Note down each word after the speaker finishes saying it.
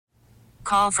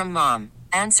Call from mom.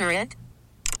 Answer it.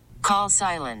 Call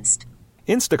silenced.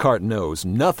 Instacart knows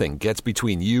nothing gets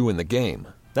between you and the game.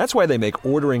 That's why they make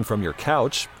ordering from your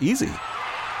couch easy.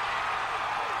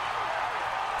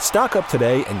 Stock up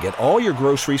today and get all your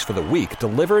groceries for the week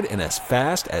delivered in as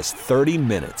fast as 30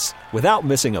 minutes without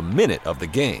missing a minute of the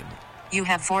game. You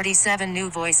have 47 new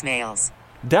voicemails.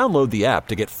 Download the app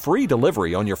to get free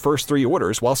delivery on your first 3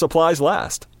 orders while supplies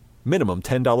last. Minimum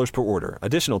 $10 per order.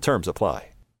 Additional terms apply.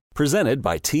 Presented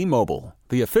by T-Mobile,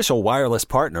 the official wireless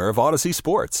partner of Odyssey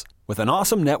Sports. With an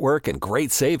awesome network and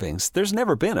great savings, there's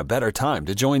never been a better time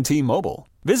to join T-Mobile.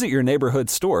 Visit your neighborhood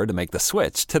store to make the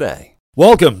switch today.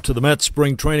 Welcome to the Mets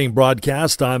Spring Training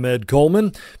Broadcast. I'm Ed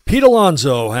Coleman. Pete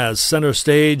Alonso has center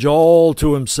stage all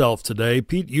to himself today.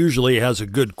 Pete usually has a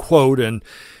good quote, and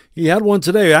he had one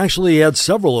today. Actually, he had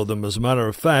several of them, as a matter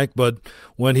of fact. But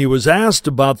when he was asked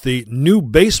about the new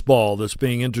baseball that's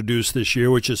being introduced this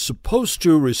year, which is supposed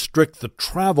to restrict the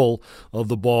travel of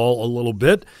the ball a little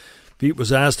bit, Pete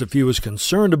was asked if he was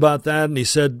concerned about that, and he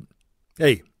said,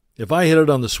 hey, if I hit it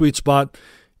on the sweet spot,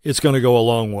 it's going to go a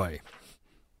long way.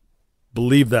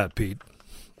 Believe that, Pete.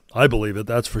 I believe it,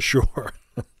 that's for sure.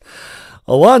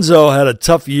 Alonso had a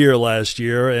tough year last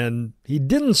year, and he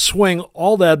didn't swing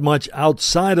all that much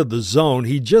outside of the zone.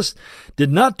 He just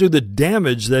did not do the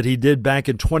damage that he did back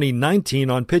in 2019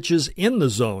 on pitches in the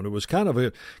zone. It was kind of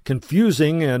a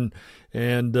confusing and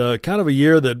kind of a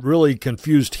year that really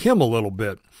confused him a little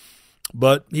bit.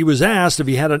 But he was asked if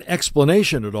he had an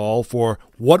explanation at all for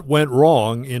what went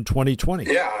wrong in 2020.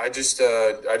 Yeah, I just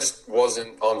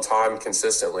wasn't on time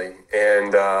consistently,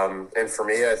 and for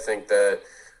me, I think that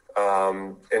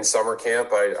in summer camp,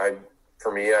 I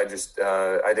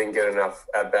didn't get enough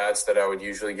at bats that I would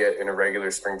usually get in a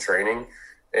regular spring training,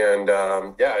 and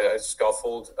I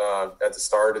scuffled at the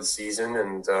start of the season,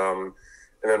 and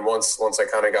then once I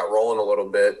kind of got rolling a little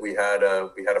bit, we had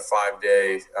a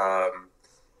 5-day.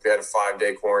 We had a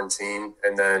 5-day quarantine,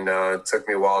 and then it took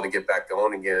me a while to get back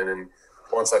going again. And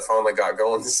once I finally got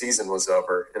going, the season was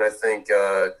over. And I think,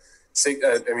 for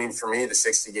me, the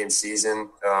 60-game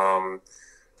season,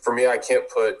 for me, I can't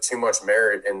put too much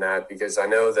merit in that because I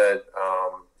know that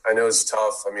I know it's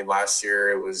tough. I mean, last year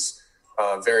it was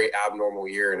a very abnormal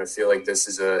year, and I feel like this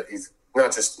is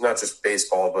not just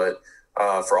baseball, but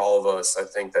for all of us, I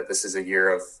think that this is a year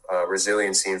of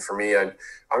resiliency. And for me,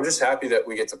 I'm just happy that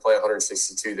we get to play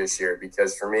 162 this year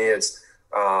because for me, it's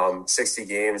 60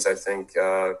 games. I think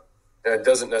it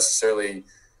doesn't necessarily.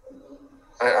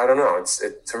 I don't know.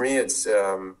 To me, it's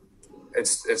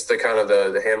the kind of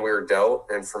the hand we were dealt.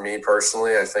 And for me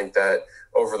personally, I think that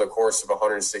over the course of a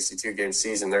 162 game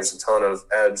season, there's a ton of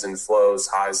ebbs and flows,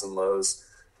 highs and lows.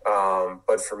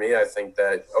 But for me, I think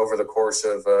that over the course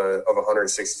of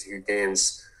 162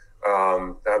 games,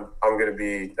 I'm going to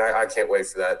be. I can't wait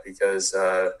for that because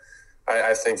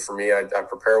I think for me, I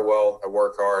prepare well, I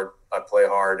work hard, I play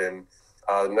hard, and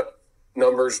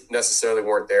numbers necessarily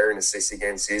weren't there in a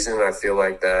 60-game season. And I feel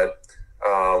like that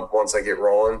once I get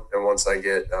rolling and once I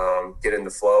get in the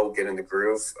flow, get in the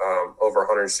groove, over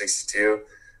 162,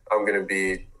 I'm going to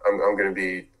be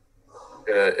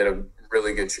in a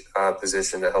really good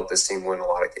position to help this team win a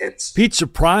lot of games. Pete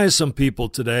surprised some people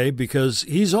today because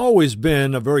he's always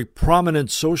been a very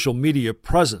prominent social media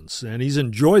presence, and he's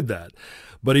enjoyed that.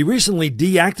 But he recently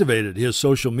deactivated his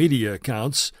social media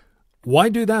accounts. Why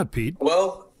do that, Pete?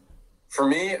 Well, for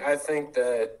me, I think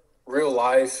that real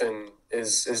life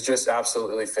is just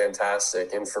absolutely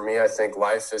fantastic. And for me, I think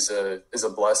life is a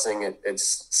blessing.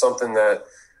 It's something that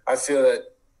I feel that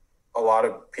a lot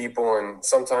of people, and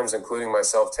sometimes including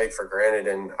myself, take for granted.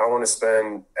 And I want to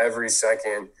spend every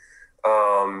second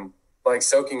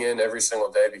soaking in every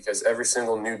single day because every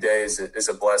single new day is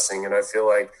a blessing. And I feel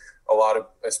like a lot of,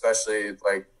 especially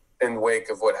like in the wake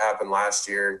of what happened last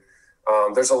year,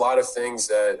 there's a lot of things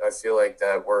that I feel like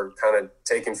that were kind of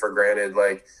taken for granted.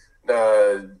 Like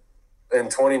in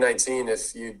 2019,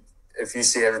 if you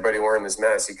see everybody wearing this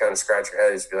mask, you kind of scratch your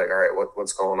head and just be like, all right,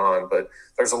 what's going on? But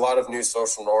there's a lot of new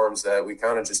social norms that we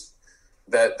kind of just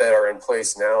that are in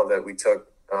place now that we took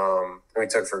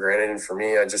for granted. And for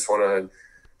me, I just want to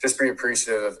just be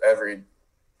appreciative of every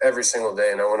single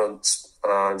day, and I want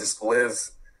to just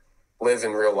live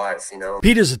in real life, you know.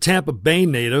 Pete is a Tampa Bay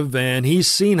native, and he's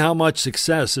seen how much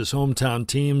success his hometown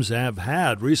teams have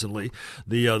had recently.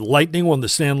 The Lightning won the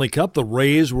Stanley Cup, the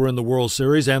Rays were in the World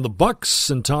Series, and the Bucks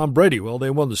and Tom Brady, well,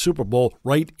 they won the Super Bowl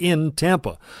right in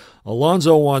Tampa.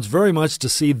 Alonso wants very much to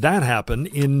see that happen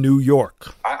in New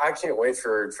York. I can't wait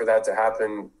for that to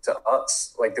happen to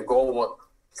us. Like the goal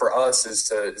for us is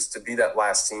to be that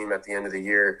last team at the end of the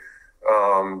year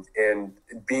And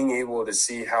being able to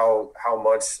see how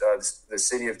much the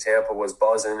city of Tampa was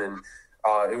buzzing, and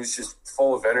it was just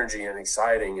full of energy and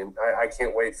exciting. And I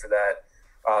can't wait for that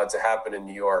to happen in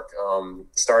New York,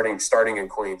 starting in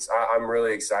Queens. I'm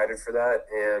really excited for that.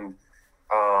 And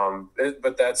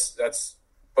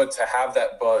but to have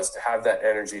that buzz, to have that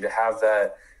energy, to have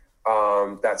that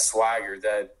swagger,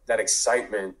 that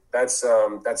excitement, that's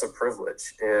a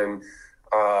privilege. And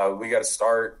we got to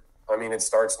start. I mean, it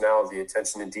starts now, the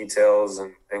attention to details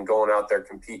and going out there,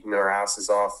 competing our asses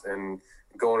off, and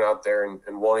going out there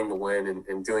and wanting to win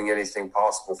and doing anything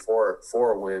possible for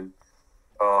a win.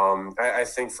 I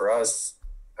think for us,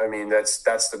 I mean,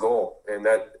 that's the goal, and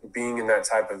that being in that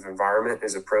type of environment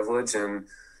is a privilege. And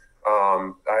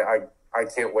I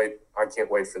can't wait. I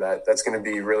can't wait for that. That's going to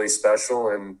be really special,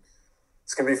 and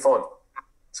it's going to be fun.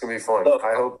 It's going to be fun.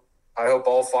 I hope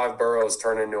all 5 boroughs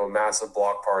turn into a massive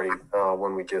block party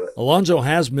when we do it. Alonzo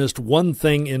has missed one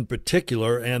thing in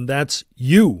particular, and that's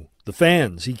you, the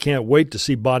fans. He can't wait to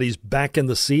see bodies back in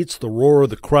the seats, the roar of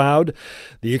the crowd,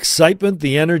 the excitement,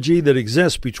 the energy that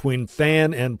exists between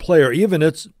fan and player, even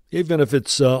if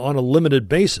it's on a limited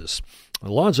basis.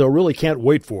 Alonzo really can't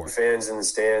wait for it. Fans in the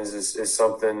stands is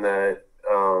something that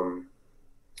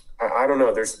I don't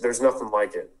know. There's nothing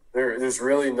like it. There's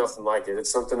really nothing like it.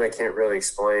 It's something I can't really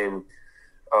explain.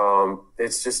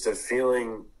 It's just a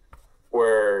feeling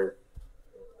where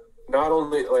not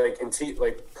only like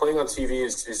playing on TV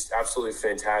is absolutely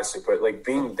fantastic, but like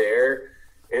being there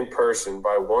in person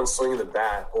by one swing of the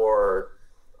bat or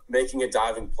making a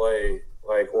diving play,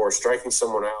 or striking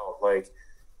someone out,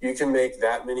 you can make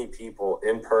that many people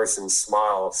in person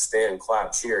smile, stand,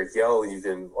 clap, cheer, yell,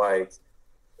 even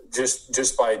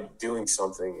just by doing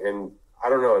something. And I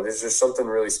don't know, there's just something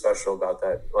really special about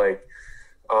that.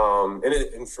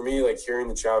 And for me, hearing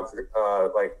the crowd,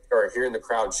 or hearing the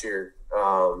crowd cheer,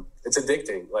 it's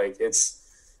addicting. It's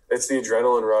the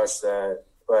adrenaline rush that,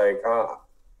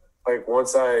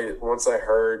 once I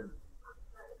heard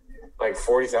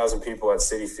 40,000 people at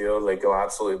Citi Field go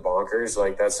absolutely bonkers,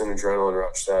 that's an adrenaline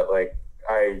rush that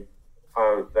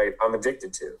I'm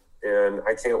addicted to, and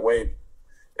I can't wait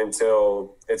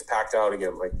until it's packed out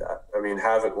again like that. I mean,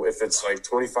 if it's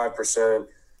 25%,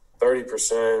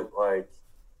 30%,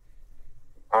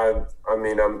 I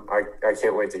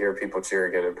can't wait to hear people cheer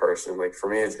again in person. For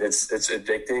me, it's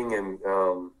addicting,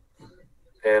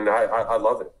 and I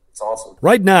love it. It's awesome.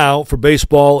 Right now, for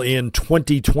baseball in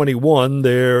 2021,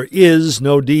 there is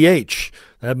no DH.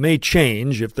 That may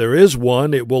change. If there is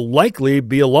one, it will likely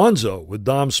be Alonzo, with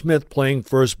Dom Smith playing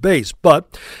first base.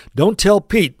 But don't tell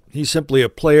Pete. He's simply a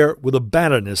player with a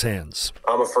bat in his hands.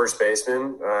 I'm a first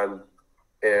baseman,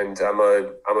 and I'm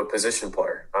a position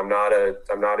player. I'm not a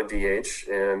DH.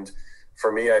 And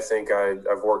for me, I think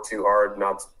I've worked too hard.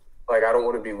 I don't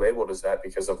want to be labeled as that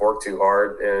because I've worked too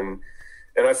hard, and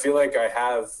I feel like I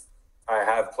have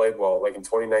played well. In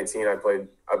 2019, I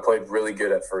played really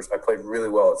good at first. I played really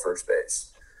well at first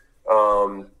base.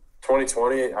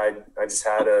 2020, I just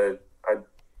had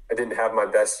I didn't have my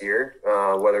best year,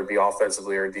 whether it be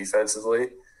offensively or defensively.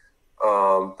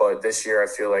 But this year, I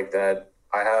feel like that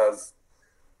I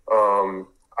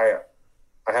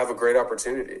have a great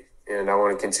opportunity, and I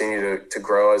want to continue to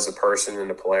grow as a person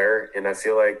and a player. And I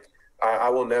feel like I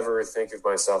will never think of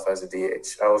myself as a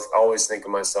DH. I will always think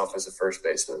of myself as a first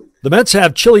baseman. The Mets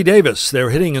have Chili Davis, their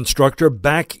hitting instructor,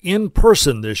 back in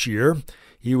person this year.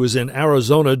 He was in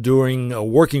Arizona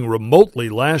working remotely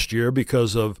last year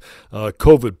because of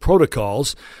COVID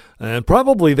protocols, and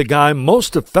probably the guy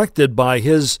most affected by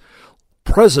his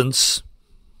presence,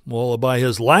 by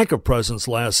his lack of presence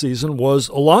last season, was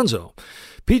Alonzo.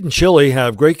 Pete and Chili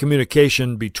have great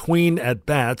communication between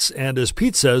at-bats, and as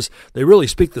Pete says, they really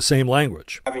speak the same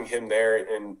language. Having him there,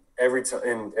 and every time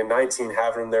in 19,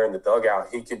 having him there in the dugout,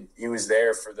 he was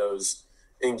there for those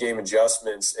in-game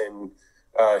adjustments, and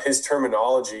his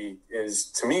terminology is,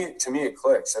 to me it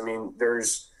clicks. I mean,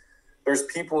 there's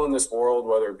people in this world,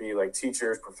 whether it be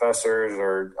teachers, professors,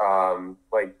 or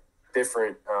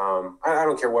different. I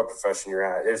don't care what profession you're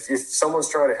at. If someone's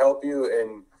trying to help you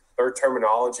and their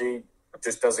terminology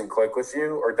just doesn't click with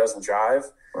you or doesn't jive,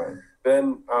 right,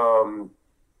 then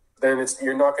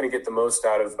you're not going to get the most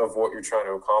out of what you're trying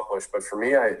to accomplish. But for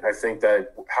me, I think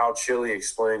that how Chili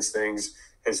explains things,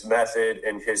 his method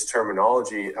and his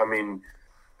terminology, I mean,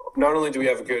 not only do we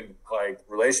have a good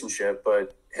relationship,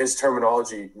 but his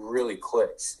terminology really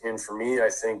clicks. And for me, I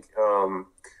think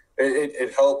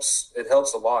it helps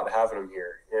a lot having him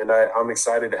here, and I'm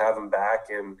excited to have him back.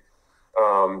 And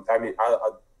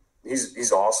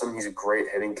he's awesome. He's a great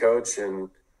hitting coach, and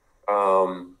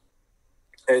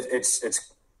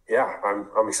yeah,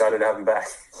 I'm excited to have him back.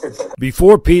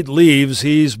 Before Pete leaves,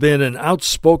 he's been an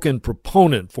outspoken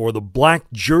proponent for the black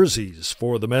jerseys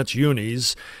for the Mets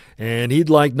unis, and he'd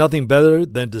like nothing better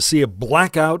than to see a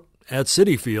blackout at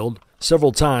Citi Field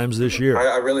several times this year.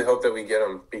 I really hope that we get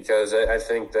them, because I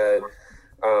think that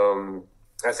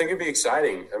I think it'd be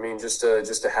exciting. I mean, just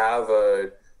to have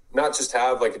not just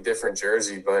have like a different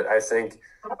jersey, but I think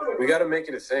we got to make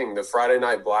it a thing. The Friday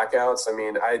night blackouts. I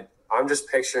mean, I'm just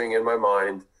picturing in my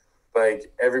mind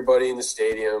like everybody in the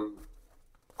stadium,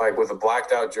 like with a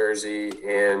blacked out jersey,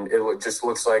 and it just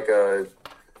looks like I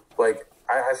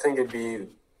think it'd be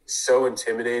so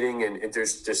intimidating, and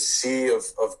there's just sea of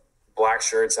black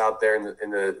shirts out there in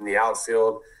the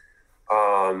outfield,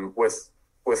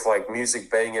 with like music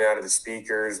banging out of the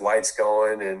speakers, lights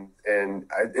going,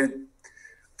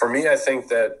 for me, I think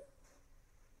that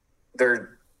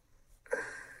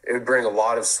it would bring a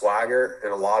lot of swagger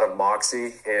and a lot of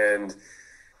moxie, and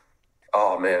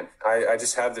oh man, I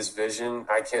just have this vision.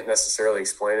 I can't necessarily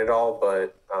explain it all,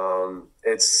 but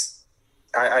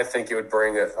I think it would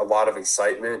bring a lot of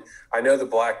excitement. I know the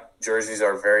black jerseys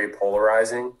are very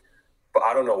polarizing, but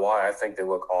I don't know why. I think they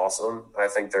look awesome. I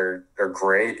think they're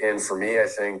great. And for me,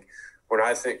 when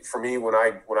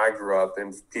I grew up,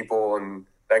 and people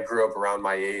that grew up around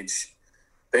my age,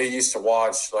 they used to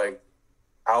watch like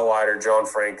Al Leiter, John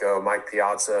Franco, Mike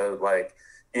Piazza.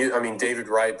 David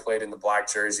Wright played in the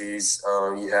black jerseys.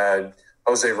 You had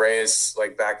Jose Reyes,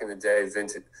 like back in the day,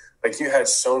 vintage. Like you had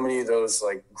so many of those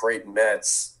like great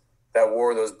Mets that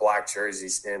wore those black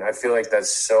jerseys, and I feel like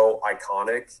that's so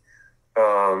iconic.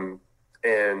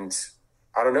 And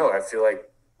I don't know. I feel like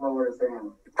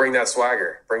bring that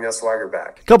swagger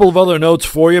back. A couple of other notes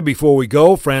for you before we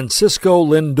go. Francisco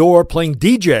Lindor playing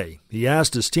DJ. He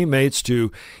asked his teammates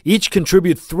to each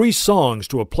contribute 3 songs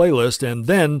to a playlist, and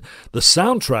then the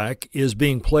soundtrack is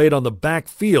being played on the back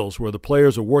fields where the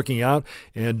players are working out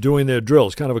and doing their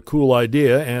drills. Kind of a cool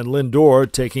idea, and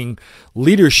Lindor taking a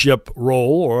leadership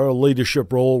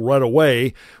role right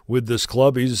away with this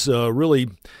club. He's really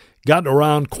gotten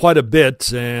around quite a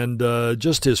bit, and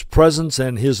just his presence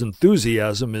and his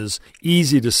enthusiasm is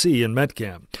easy to see in Met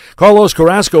camp. Carlos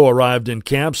Carrasco arrived in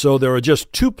camp, so there are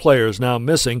just 2 players now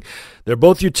missing. They're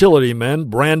both utility men.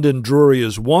 Brandon Drury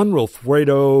is one,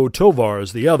 Wilfredo Tovar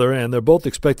is the other, and they're both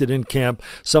expected in camp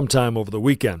sometime over the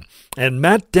weekend. And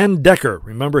Matt den Dekker,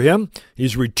 remember him?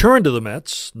 He's returned to the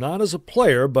Mets, not as a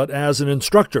player, but as an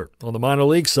instructor on the minor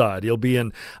league side. He'll be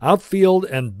an outfield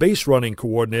and base running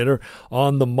coordinator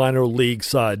on the minor league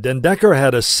side. Den Dekker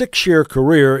had a 6-year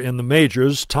career in the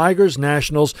majors, Tigers,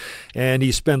 Nationals, and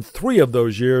he spent 3 of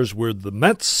those years with the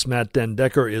Mets. Matt den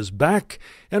Dekker is back,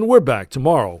 and we're back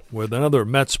tomorrow with another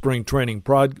Mets spring training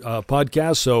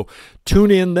podcast, so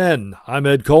tune in then. I'm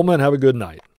Ed Coleman. Have a good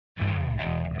night.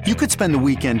 You could spend the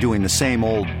weekend doing the same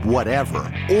old whatever,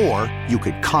 or you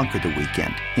could conquer the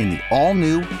weekend in the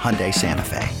all-new Hyundai Santa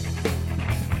Fe.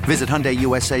 Visit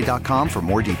HyundaiUSA.com for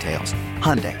more details.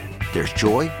 Hyundai, there's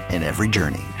joy in every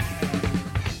journey.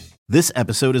 This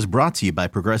episode is brought to you by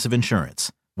Progressive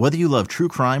Insurance. Whether you love true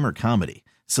crime or comedy,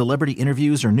 celebrity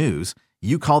interviews or news,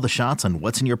 you call the shots on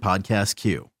what's in your podcast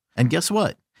queue. And guess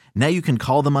what? Now you can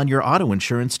call them on your auto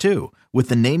insurance too with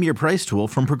the Name Your Price tool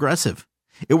from Progressive.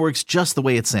 It works just the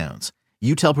way it sounds.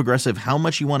 You tell Progressive how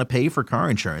much you want to pay for car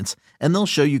insurance, and they'll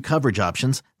show you coverage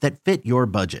options that fit your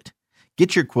budget.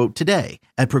 Get your quote today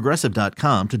at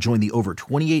Progressive.com to join the over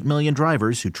 28 million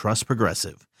drivers who trust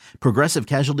Progressive. Progressive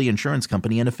Casualty Insurance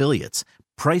Company and Affiliates.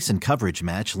 Price and coverage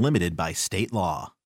match limited by state law.